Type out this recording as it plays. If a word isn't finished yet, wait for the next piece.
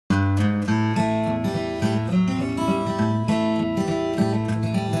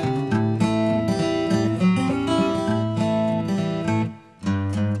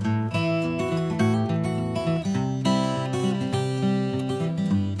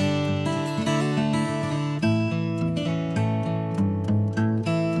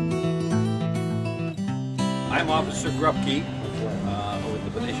Officer Grupky with the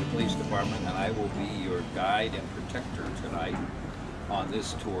Benicia Police Department, and I will be your guide and protector tonight on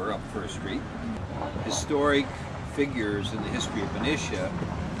this tour up First Street. Historic figures in the history of Benicia,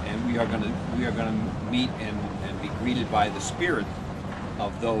 and we are going to meet and be greeted by the spirit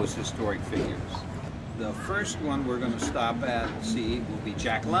of those historic figures. The first one we're going to stop at and see will be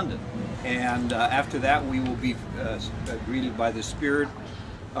Jack London, and after that we will be greeted by the spirit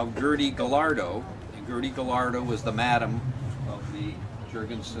of Gertie Guilardo. And Gertie Guilardo was the madam of the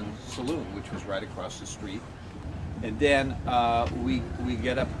Jurgensen Saloon, which was right across the street. And then we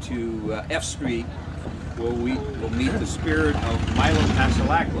get up to F Street, where we will meet the spirit of Milo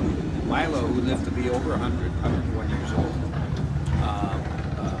Passalacqua. Milo, who lived to be over 101 years old,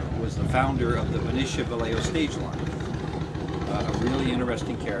 was the founder of the Benicia Vallejo stage line. A really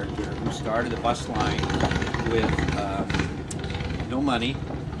interesting character who started a bus line with no money,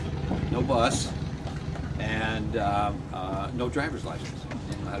 no bus, and no driver's license.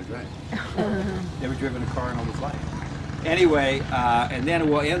 Didn't know how to drive. Never driven a car in all his life. Anyway, and then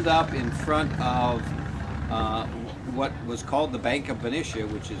we'll end up in front of what was called the Bank of Benicia,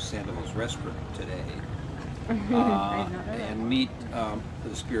 which is Sandoval's restaurant today, and meet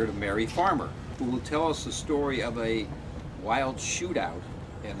the spirit of Mary Farmer, who will tell us the story of a wild shootout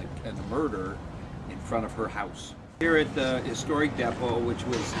and a murder in front of her house. Here at the historic depot, which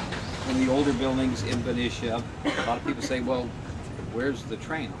was one of the older buildings in Benicia, a lot of people say, well, where's the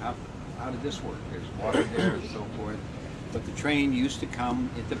train? How did this work? There's water there and so forth. But the train used to come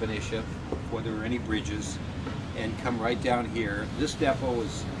into Benicia before there were any bridges and come right down here. This depot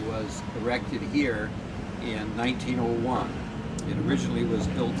was erected here in 1901. It originally was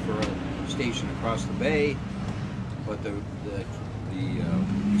built for a station across the bay, but the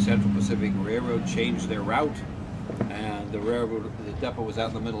Central Pacific Railroad changed their route, and the depot was out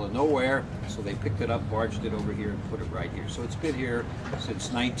in the middle of nowhere, so they picked it up, barged it over here, and put it right here. So it's been here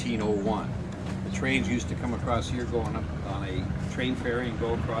since 1901. The trains used to come across here, going up on a train ferry and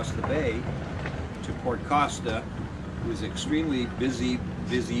go across the bay to Port Costa. It was an extremely busy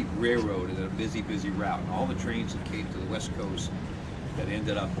railroad and a busy route. And all the trains that came to the West Coast that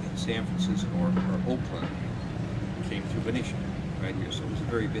ended up in San Francisco or Oakland came through Benicia, right here. So it was a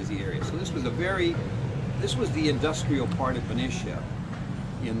very busy area. So this was the industrial part of Benicia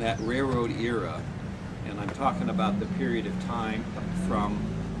in that railroad era, and I'm talking about the period of time from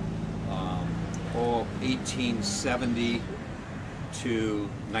 1870 to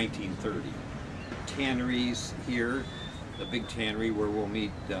 1930. Tanneries here, the big tannery where we'll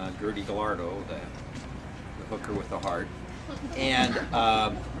meet Gertie Guilardo, the hooker with the heart, and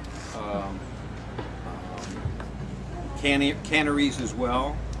canneries as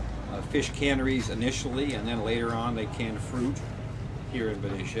well. Fish canneries initially, and then later on they canned fruit here in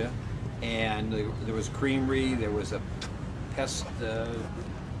Benicia. And there was creamery, there was a pest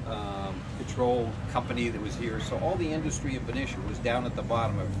control company that was here. So all the industry in Benicia was down at the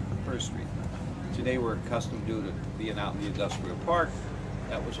bottom of First Street. Today we're accustomed to being out in the industrial park.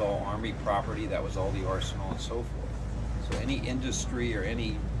 That was all Army property, that was all the arsenal and so forth. So any industry or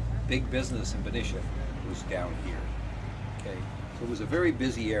any big business in Benicia was down here. Okay. So it was a very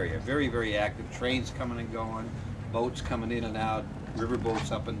busy area, very active. Trains coming and going, boats coming in and out, river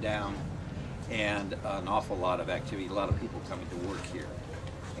boats up and down, and an awful lot of activity, a lot of people coming to work here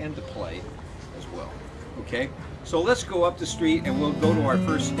and to play as well. Okay, so let's go up the street and we'll go to our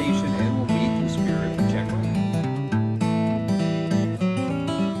first station and we'll meet the spirit of Jack London.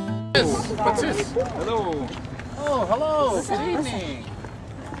 What's this? Hello. Oh, hello. Good evening,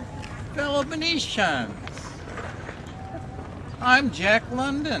 fellow Venetians. I'm Jack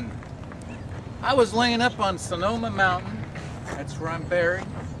London. I was laying up on Sonoma Mountain. That's where I'm buried.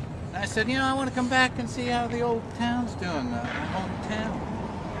 And I said, I want to come back and see how the old town's doing, my hometown.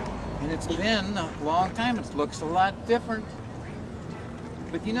 And it's been a long time. It looks a lot different.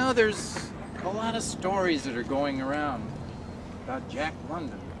 But there's a lot of stories that are going around about Jack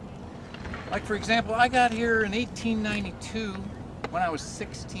London. Like, for example, I got here in 1892 when I was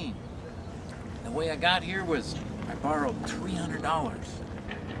 16. The way I got here was I borrowed $300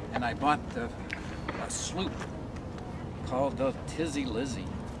 and I bought a sloop called the Tizzy Lizzy.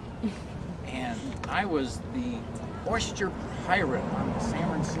 And I was the oyster pirate on the San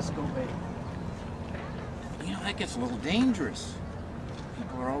Francisco Bay. That gets a little dangerous.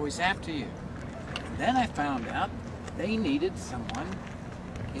 People are always after you. And then I found out they needed someone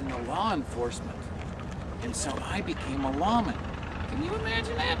in the law enforcement. And so I became a lawman. Can you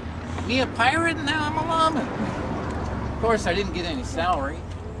imagine that? Me a pirate and now I'm a lawman. Of course, I didn't get any salary,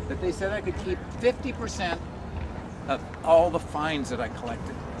 but they said I could keep 50% of all the fines that I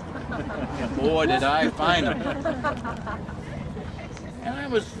collected. And boy, did I find them. And I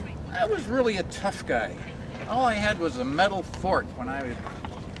was really a tough guy. All I had was a metal fork when I would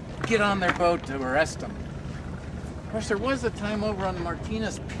get on their boat to arrest them. Of course, there was a time over on the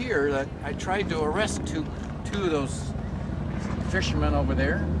Martinez Pier that I tried to arrest two of those fishermen over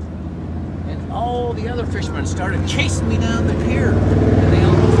there. And all the other fishermen started chasing me down the pier. And they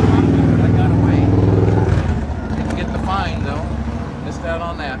almost caught me, but I got away. Didn't get the fine, though. Missed out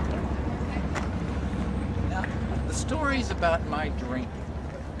on that. Now, the stories about my drinking,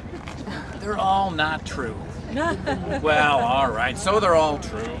 they're all not true. Well, all right, so they're all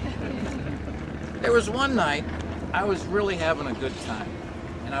true. There was one night I was really having a good time,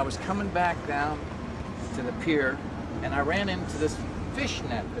 and I was coming back down to the pier, and I ran into this fish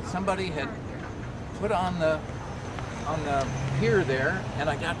net that somebody had put on the pier there, and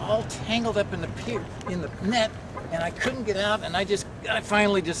I got all tangled up in the net, and I couldn't get out, and I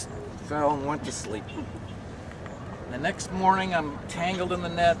finally just fell and went to sleep. The next morning, I'm tangled in the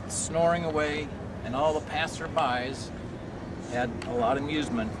net, snoring away, and all the passerbys had a lot of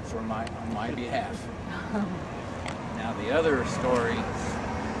amusement on my behalf. Now, the other story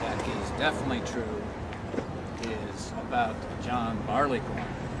that is definitely true is about John Barleycorn.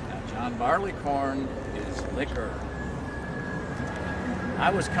 Now, John Barleycorn is liquor. I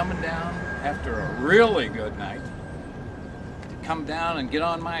was coming down after a really good night to come down and get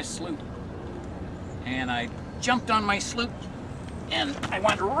on my sloop, and I jumped on my sloop and I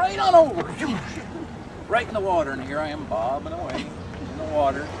went right on over, right in the water, and here I am bobbing away in the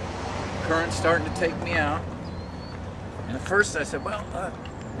water. Current's starting to take me out. And at first I said, well,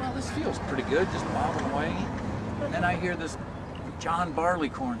 this feels pretty good, just bobbing away. And then I hear this John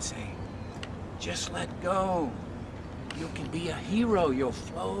Barleycorn say, just let go. You can be a hero. You'll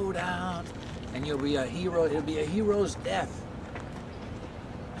float out and you'll be a hero. It'll be a hero's death.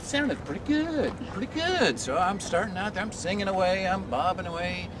 It sounded pretty good, pretty good. So I'm starting out there, I'm singing away, I'm bobbing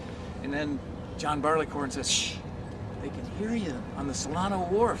away. And then John Barleycorn says, shh, they can hear you on the Solano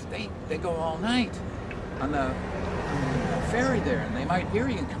Wharf. They go all night on the ferry there, and they might hear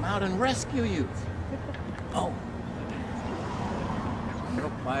you and come out and rescue you. Oh. Real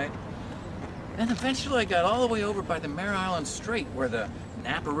quiet. And eventually I got all the way over by the Mare Island Strait where the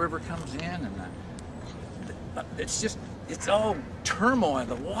Napa River comes in, and it's all turmoil,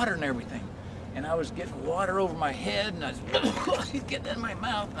 the water and everything. And I was getting water over my head, and I was getting in my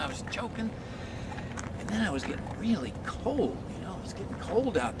mouth, and I was choking. And then I was getting really cold, you know, it was getting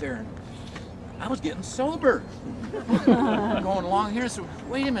cold out there, and I was getting sober. Going along here, so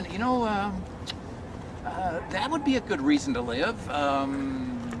wait a minute, you know, that would be a good reason to live.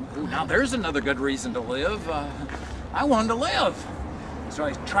 Now there's another good reason to live. I wanted to live. So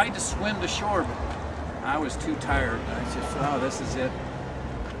I tried to swim to shore, but I was too tired. I just, oh, this is it.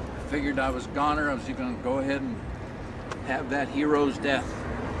 I figured I was goner. I was going to go ahead and have that hero's death.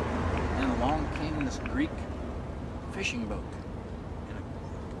 And along came this Greek fishing boat. And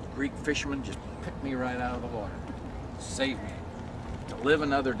a Greek fisherman just picked me right out of the water. Saved me to live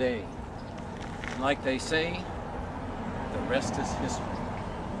another day. And like they say, the rest is history.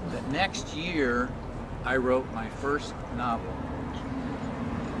 The next year, I wrote my first novel.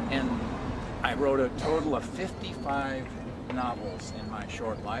 And I wrote a total of 55 novels in my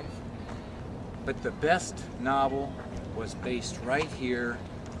short life. But the best novel was based right here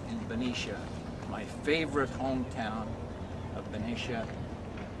in Benicia. My favorite hometown of Benicia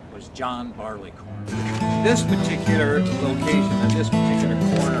was John Barleycorn. This particular location, and this particular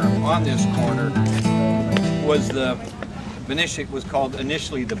corner, on this corner, was the Benicia, was called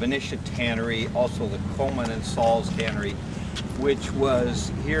initially the Benicia Tannery, also the Coleman and Saul's Tannery, which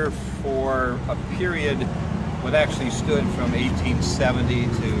was here for a period, what actually stood from 1870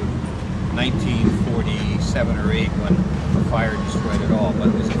 to 1947 or 8 when the fire destroyed it all. But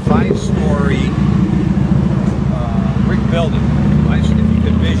it was a 5-story brick building. If you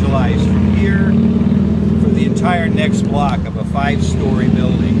could visualize from here for the entire next block of a 5-story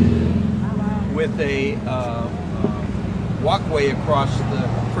building with a walkway across the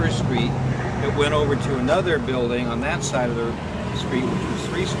first street that went over to another building on that side of the street, which was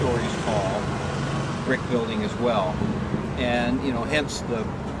 3 stories tall, brick building as well. And, you know, hence the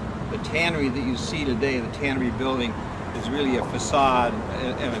tannery that you see today, the tannery building, is really a facade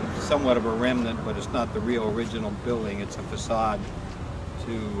and somewhat of a remnant, but it's not the real original building. It's a facade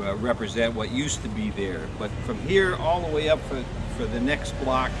to represent what used to be there. But from here all the way up for the next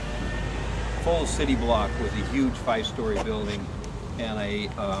block, full city block, was a huge 5-story building and a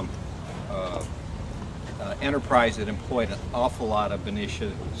enterprise that employed an awful lot of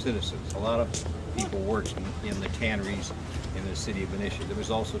Benicia citizens. A lot of people worked in the tanneries in the city of Benicia. There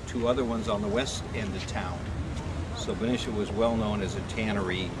was also 2 other ones on the west end of town. So Benicia was well known as a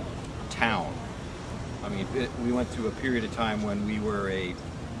tannery town. I mean, we went through a period of time when we were a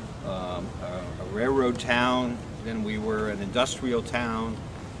railroad town, then we were an industrial town,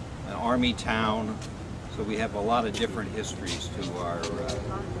 an army town. So we have a lot of different histories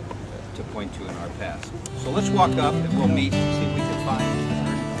to point to in our past. So let's walk up and we'll meet and see if we can find.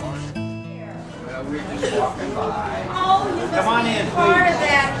 Well, we're just walking by. Oh, you must Come on be in, part please. of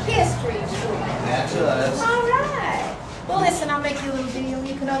that history tour. That's us. All right. Well, listen, I'll make you a little deal.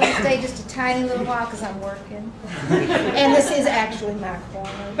 You can only stay just a tiny little while because I'm working. And this is actually my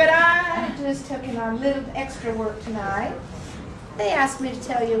corner. But I just took in a little extra work tonight. They asked me to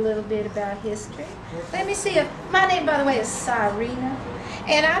tell you a little bit about history. Let me see if, my name, by the way, is Cyrena.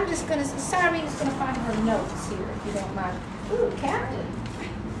 And I'm just going to, Cyrena's going to find her notes here, if you don't mind. Ooh, Captain.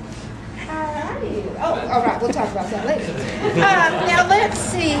 How are you? Oh, all right, we'll talk about that later. Now, let's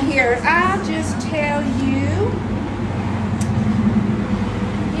see here. I'll just tell you,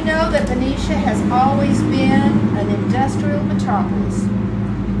 you know that Benicia has always been an industrial metropolis.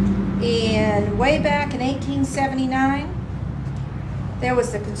 And way back in 1879, there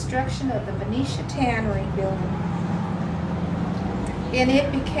was the construction of the Benicia Tannery building. And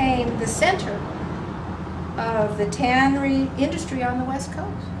it became the center of the tannery industry on the West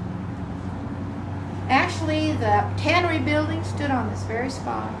Coast. Actually, the tannery building stood on this very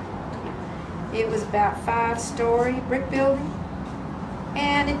spot. It was about 5-story brick building,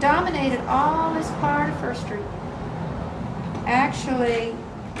 and it dominated all this part of First Street. Actually,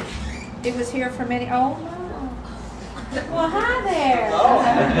 it was here for many, oh no. Well, hi there.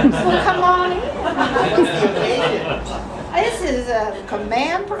 Well, come on in. This is a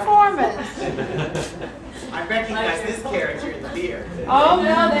command performance. I recognize this character in the beard. Oh,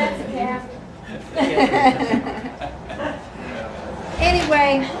 no, that's a captain.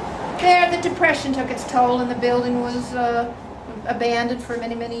 Anyway, there the Depression took its toll and the building was abandoned for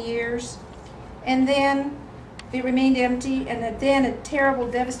many, many years. And then it remained empty, and then a terrible,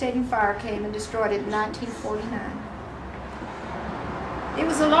 devastating fire came and destroyed it in 1949. It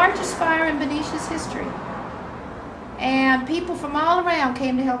was the largest fire in Benicia's history. And people from all around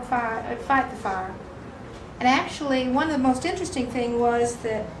came to help fight the fire. And actually, one of the most interesting things was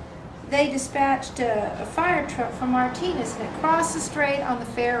that they dispatched a fire truck from Martinez, and it crossed the strait on the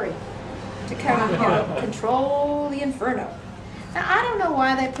ferry to come and help control the inferno. Now, I don't know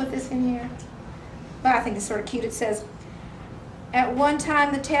why they put this in here, but I think it's sort of cute. It says, at one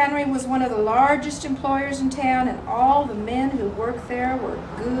time, the tannery was one of the largest employers in town, and all the men who worked there were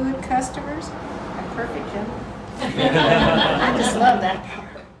good customers and perfect gentlemen. I just love that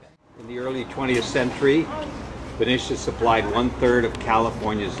part. In the early 20th century, Benicia supplied 1/3 of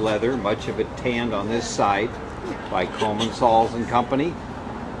California's leather, much of it tanned on this site by Coleman Sauls and Company.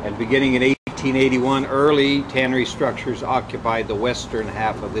 And beginning in 1881, early tannery structures occupied the western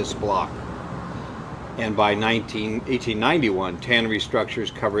half of this block. And by 1891, tannery structures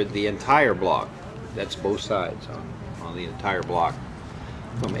covered the entire block. That's both sides on the entire block,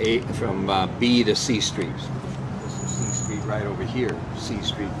 from B to C Streets. This is C Street right over here. C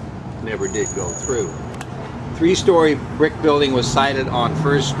Street never did go through. 3-story brick building was sited on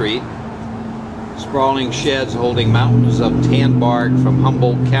First Street. Sprawling sheds holding mountains of tan bark from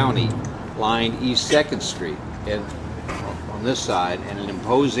Humboldt County lined East 2nd Street and on this side, and an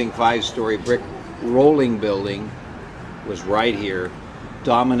imposing 5-story brick rolling building was right here,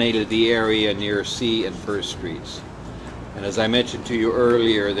 dominated the area near C and First Streets. And as I mentioned to you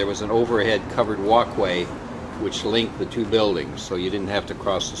earlier, there was an overhead covered walkway which linked the 2 buildings, so you didn't have to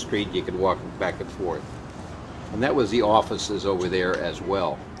cross the street, you could walk back and forth. And that was the offices over there as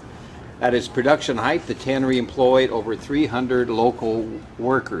well. At its production height, the tannery employed over 300 local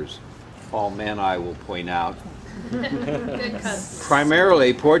workers, all men, I will point out.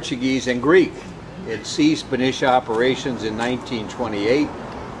 Primarily Portuguese and Greek. It ceased Benicia operations in 1928,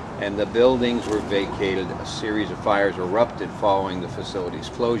 and the buildings were vacated. A series of fires erupted following the facility's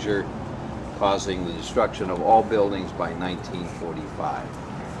closure, causing the destruction of all buildings by 1945.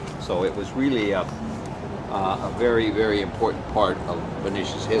 So it was really a very, very important part of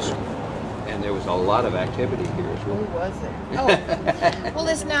Benicia's history. And there was a lot of activity here as well. Who was it? Oh, well,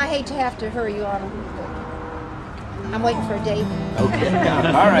 listen, I hate to have to hurry you on. I'm waiting for a date. Okay,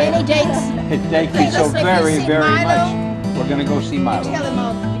 all right. Any dates? Thank you so very, very much. We're going to go see Milo. Tell him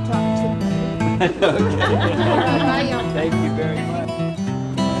I'll be talking to him. Okay. Thank you very much.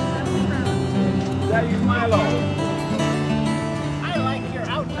 Is that you, Milo? I like your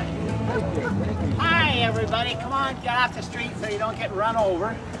outfit. Thank you. Hi, everyone. buddy. Come on, get off the street so you don't get run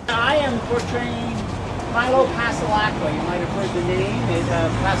over. I am portraying Milo Passalacqua. You might have heard the name.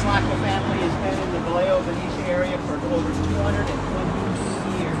 The Passalacqua family has been in the Vallejo, Benicia area for over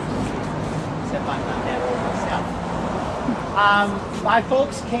 220 years. Except I'm not that old myself. My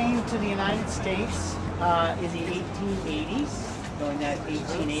folks came to the United States in the 1880s. During that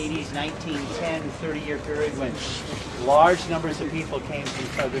 1880s, 1910, 30-year period when large numbers of people came from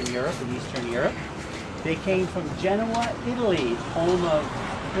Southern Europe and Eastern Europe. They came from Genoa, Italy, home of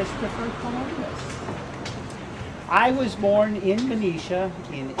Christopher Columbus. I was born in Benicia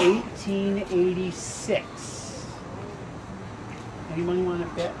in 1886. Anyone want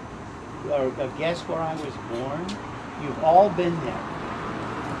to bet or guess where I was born? You've all been there,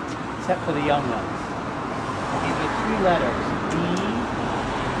 except for the young ones. I'll give you 3 letters.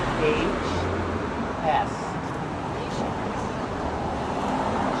 B-H-S.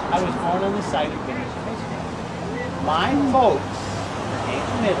 I was born on the site of Benicia High School. My folks came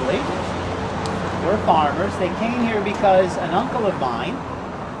from Italy. We're farmers. They came here because an uncle of mine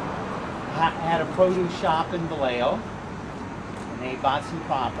had a produce shop in Vallejo. And they bought some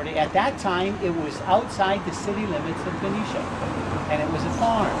property. At that time, it was outside the city limits of Benicia. And it was a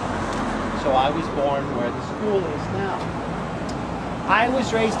farm. So I was born where the school is now. I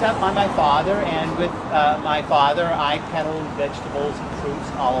was raised up by my father, and with my father, I peddled vegetables and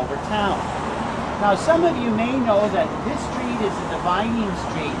fruits all over town. Now, some of you may know that this street is a dividing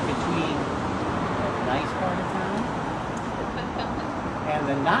street between the nice part of town and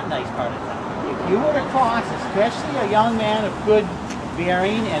the not nice part of town. If you were to cross, especially a young man of good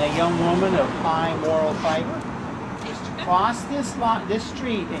bearing and a young woman of high moral fiber, just to cross this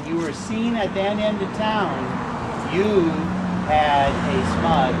street and you were seen at that end of town, you had a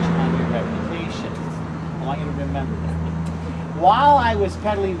smudge on your reputation. I want you to remember that. While I was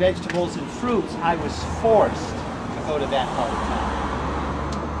peddling vegetables and fruits, I was forced to go to that part of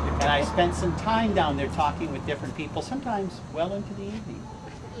town. And I spent some time down there talking with different people, sometimes well into the evening,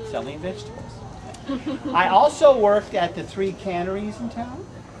 selling vegetables. I also worked at the 3 canneries in town.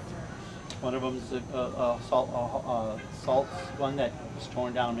 One of them is a salt one that was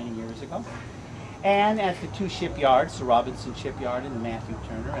torn down many years ago. And at the 2 shipyards, the Robinson Shipyard and the Matthew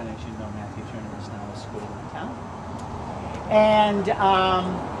Turner, and as you know, Matthew Turner is now a school in town. And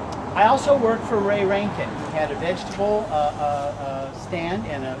I also worked for Ray Rankin. He had a vegetable stand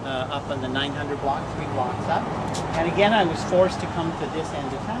and up on the 900 block, 3 blocks up. And again, I was forced to come to this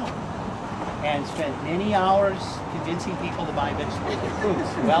end of town and spent many hours convincing people to buy vegetables and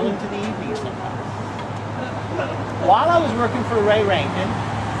fruits, well into the evening sometimes. While I was working for Ray Rankin,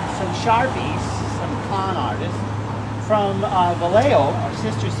 some Sharpies, some con artists from Vallejo, our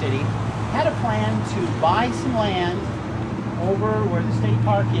sister city, had a plan to buy some land over where the state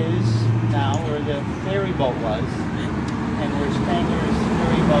park is now, where the ferry boat was, and where Spangler's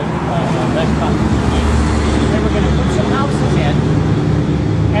ferry boat restaurant was. They were going to put some houses in,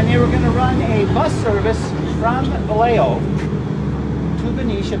 and they were going to run a bus service from Vallejo to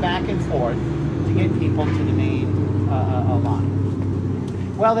Benicia back and forth to get people to the main line.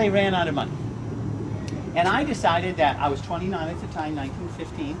 Well, they ran out of money. And I decided that, I was 29 at the time,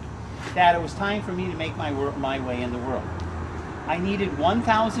 1915, that it was time for me to make my way in the world. I needed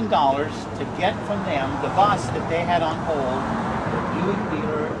 $1,000 to get from them the bus that they had on hold at Ewing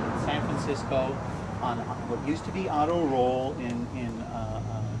Wheeler in San Francisco on what used to be Auto Roll in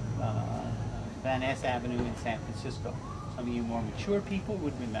Van Ness Avenue in San Francisco. Some of you more mature people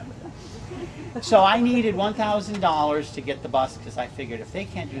would remember that. So I needed $1,000 to get the bus because I figured if they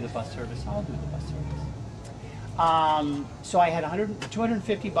can't do the bus service, I'll do the bus service. So I had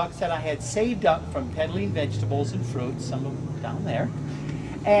 250 bucks that I had saved up from peddling vegetables and fruits, some of them down there.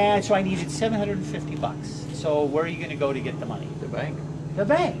 And so I needed 750 bucks. So where are you going to go to get the money? The bank. The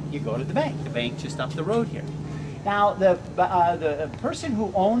bank. You go to the bank. The bank just up the road here. Now, the person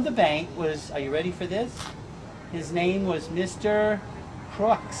who owned the bank was, are you ready for this? His name was Mr.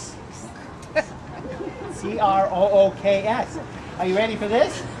 Crooks. C-R-O-O-K-S. Are you ready for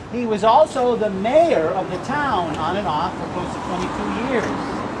this? He was also the mayor of the town on and off for close to 22 years.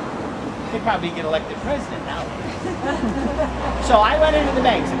 He'd probably get elected president now. So I went into the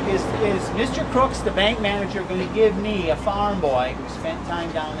bank. Is Mr. Crooks, the bank manager, going to give me, a farm boy who spent time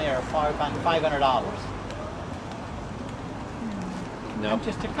down there, $500? No. I'm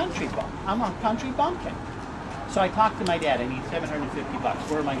just a country bump. I'm a country bumpkin. So I talked to my dad. I need 750 bucks.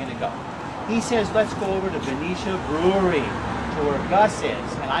 Where am I going to go? He says, let's go over to Benicia Brewery, to where Gus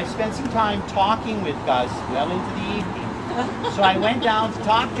is. And I spent some time talking with Gus well into the evening. So I went down to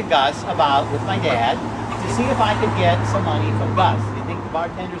talk to Gus with my dad, to see if I could get some money from Gus. Do you think the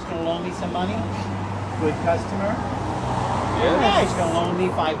bartender's going to loan me some money? good customer? Yes. Yeah, he's gonna loan me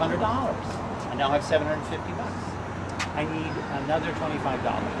 $500. I now have $750. I need another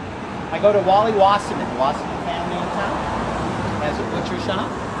 $25. I go to Wally Wasserman, the Wasserman family in town, has a butcher shop.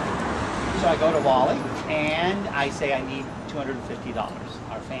 So I go to Wally and I say I need $250.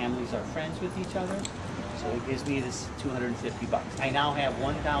 Our families are friends with each other, so it gives me this $250. I now have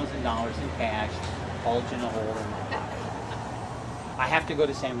 $1,000 in cash, bulging a hole in my pocket. I have to go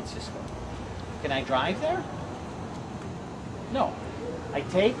to San Francisco. Can I drive there? No. I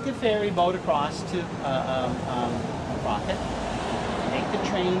take the ferry boat across to Crockett, take the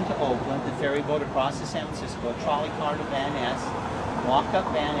train to Oakland, the ferry boat across to San Francisco, a trolley car to Van Ness, walk up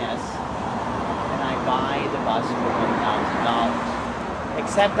Van Ness, and I buy the bus for $1,000.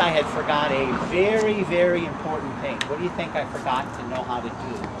 Except I had forgot a very, very important thing. What do you think I forgot to know how to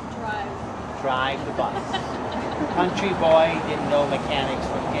do? Drive the bus. Country boy, didn't know mechanics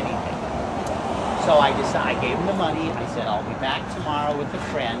or anything. So I gave him the money. I said, I'll be back tomorrow with a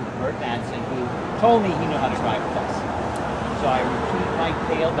friend, Bert Madsen, who told me he knew how to drive a bus. So I repeat my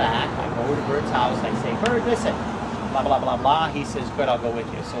tale back. I go over to Bert's house. I say, Bert, listen, blah, blah, blah, blah. He says, good, I'll go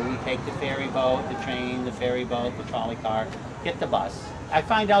with you. So we take the ferry boat, the train, the ferry boat, the trolley car, get the bus. I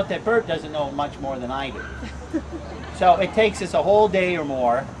find out that Bert doesn't know much more than I do. So it takes us a whole day or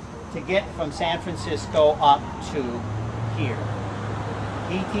more to get from San Francisco up to here.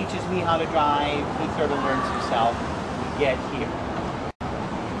 He teaches me how to drive, he sort of learns himself, we get here.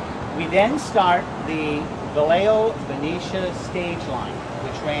 We then start the Vallejo Benicia stage line,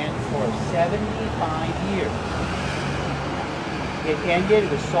 which ran for 75 years. It ended,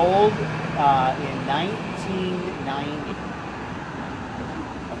 it was sold in 1990.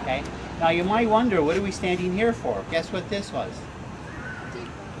 Okay? Now you might wonder, what are we standing here for? Guess what this was?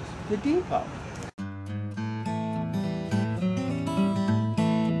 The depot.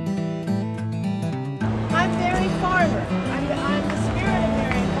 I'm Mary Farmer. I'm the spirit of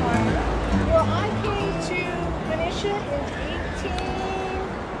Mary Farmer. Well, I came to Benicia in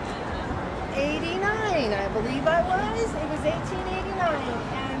 1889, I believe I was. It was 1889,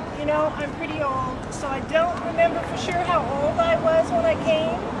 and you know, I'm pretty old, so I don't remember for sure how old I was when I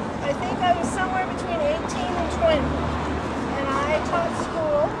came. I think I was somewhere between 18 and 20, and I taught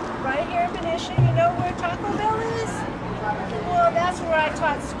school right here in Benicia. You know where Taco Bell is? Well, that's where I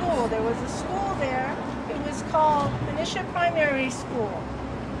taught school. There was a school there. It was called Benicia Primary School.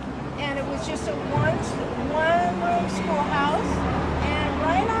 And it was just a one-room schoolhouse. And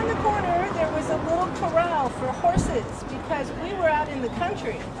right on the corner, there was a little corral for horses because we were out in the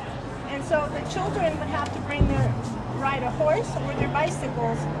country. And so the children would have to ride a horse or their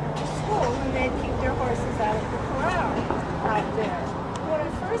bicycles to school, and they'd keep their horses out of the corral out there. When I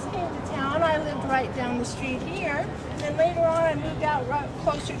first came to town, I lived right down the street here, and later on I moved out right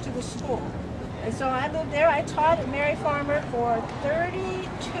closer to the school. And so I lived there. I taught at Mary Farmer for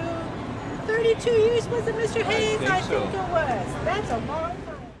 32 years, was it, Mr. Hayes? I think it was. That's a long time.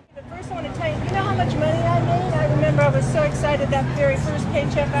 The first one to tell you, you know how much money I made? I remember I was so excited that very first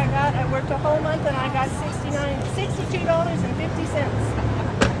paycheck I got. I worked a whole month and I got $62.50.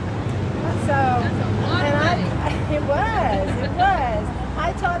 So, and it was.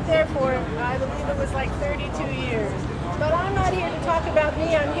 I taught there for, I believe it was like 32 years. But I'm not here to talk about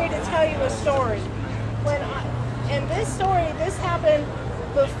me, I'm here to tell you a story. And this happened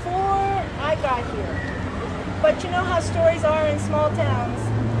before I got here. But you know how stories are in small towns.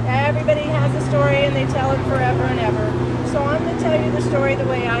 Everybody has a story and they tell it forever and ever. So I'm going to tell you the story the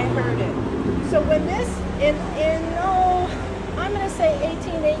way I heard it. So when this, I'm going to say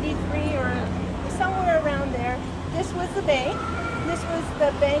 1883 or somewhere around there, this was the bank. This was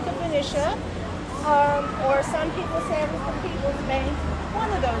the Bank of Benicia. Or some people say it was the People's Bank, one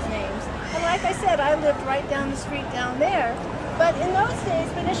of those names. And like I said, I lived right down the street down there. But in those days,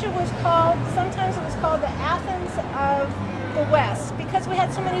 Benicia was called, sometimes it was called the Athens of the West, because we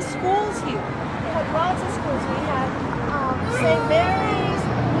had so many schools here. We had lots of schools. We had St. Mary's,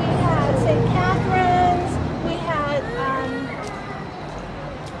 we had St. Catherine's, we had,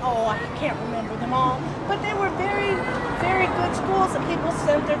 I can't remember them all. But they were very, very good schools, and people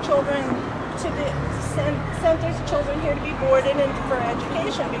sent their children sent their children here to be boarded and for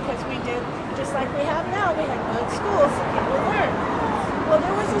education, because we did, just like we have now, we had good schools so people learned. Well,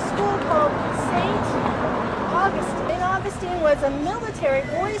 there was a school called St. Augustine. St. Augustine was a military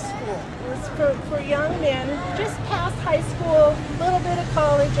boys' school. It was for young men, just past high school, a little bit of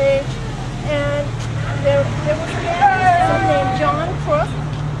college age, and there was a man named John Crook,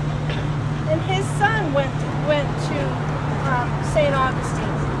 and his son went to St. Augustine.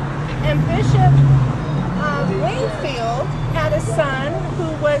 And Bishop Wingfield had a son who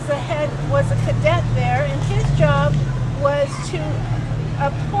was a cadet there, was to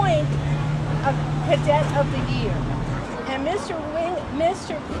appoint a cadet of the year. And Mr.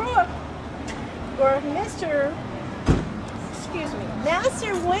 Crook, or Master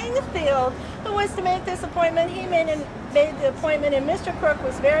Wingfield, who was to make this appointment, he made the appointment, and Mr. Crook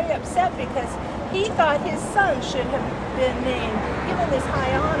was very upset because he thought his son should have been named, given this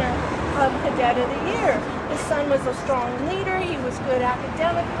high honor of Cadet of the Year. His son was a strong leader, he was good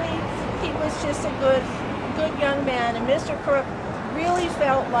academically, he was just a good young man, and Mr. Crook really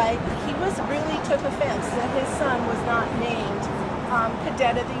felt like really took offense that his son was not named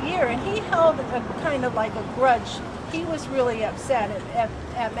Cadet of the Year, and he held a kind of like a grudge. He was really upset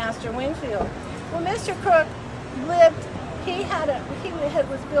at Master Wingfield. Well, Mr. Crook lived. He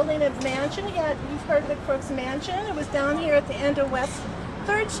was building a mansion. You've heard of the Crook's mansion. It was down here at the end of West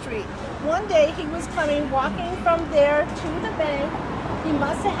 3rd Street. One day he was walking from there to the bank. He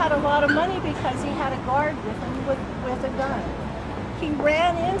must have had a lot of money because he had a guard with him with a gun. He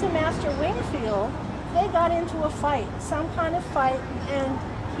ran into Master Wingfield. They got into a fight, some kind of fight, and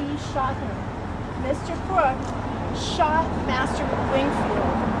he shot him. Mr. Crook shot Master Wingfield.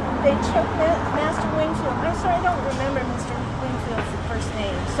 They took Master Wingfield. I'm sorry, I don't remember Mr. Wingfield's first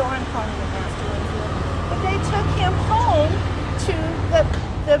name, so I'm calling him Master Wingfield. But they took him home to the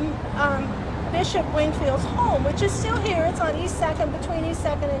Bishop Wingfield's home, which is still here. It's on East 2nd, between East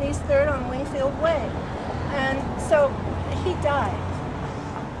 2nd and East 3rd on Wingfield Way. And so he died.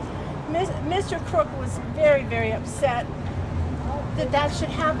 Mr. Crook was very, very upset that should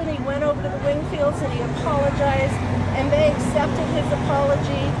happen. He went over to the Wingfields and he apologized, and they accepted his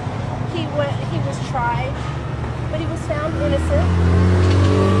apology. He was tried, but he was found innocent.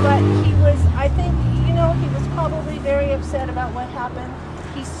 But I think, he was probably very upset about what happened.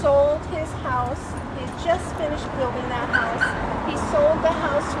 He sold his house. He had just finished building that house. He sold the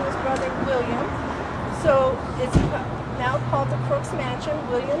house to his brother William. So it's now called the Crook's Mansion.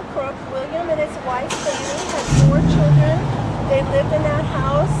 William Crook. William and his wife Fanny had 4 children. They lived in that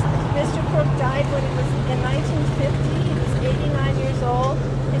house. Mr. Crook died when he was in 1950. He was 89 years old.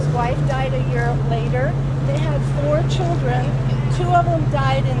 His wife died a year later. They had 4 children. 2 of them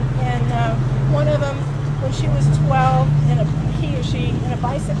died in one of them when she was 12 he or she in a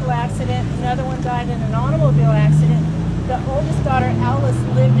bicycle accident. Another one died in an automobile accident. The oldest daughter, Alice,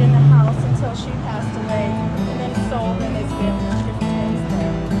 lived in the house until she passed away and then sold, and it's been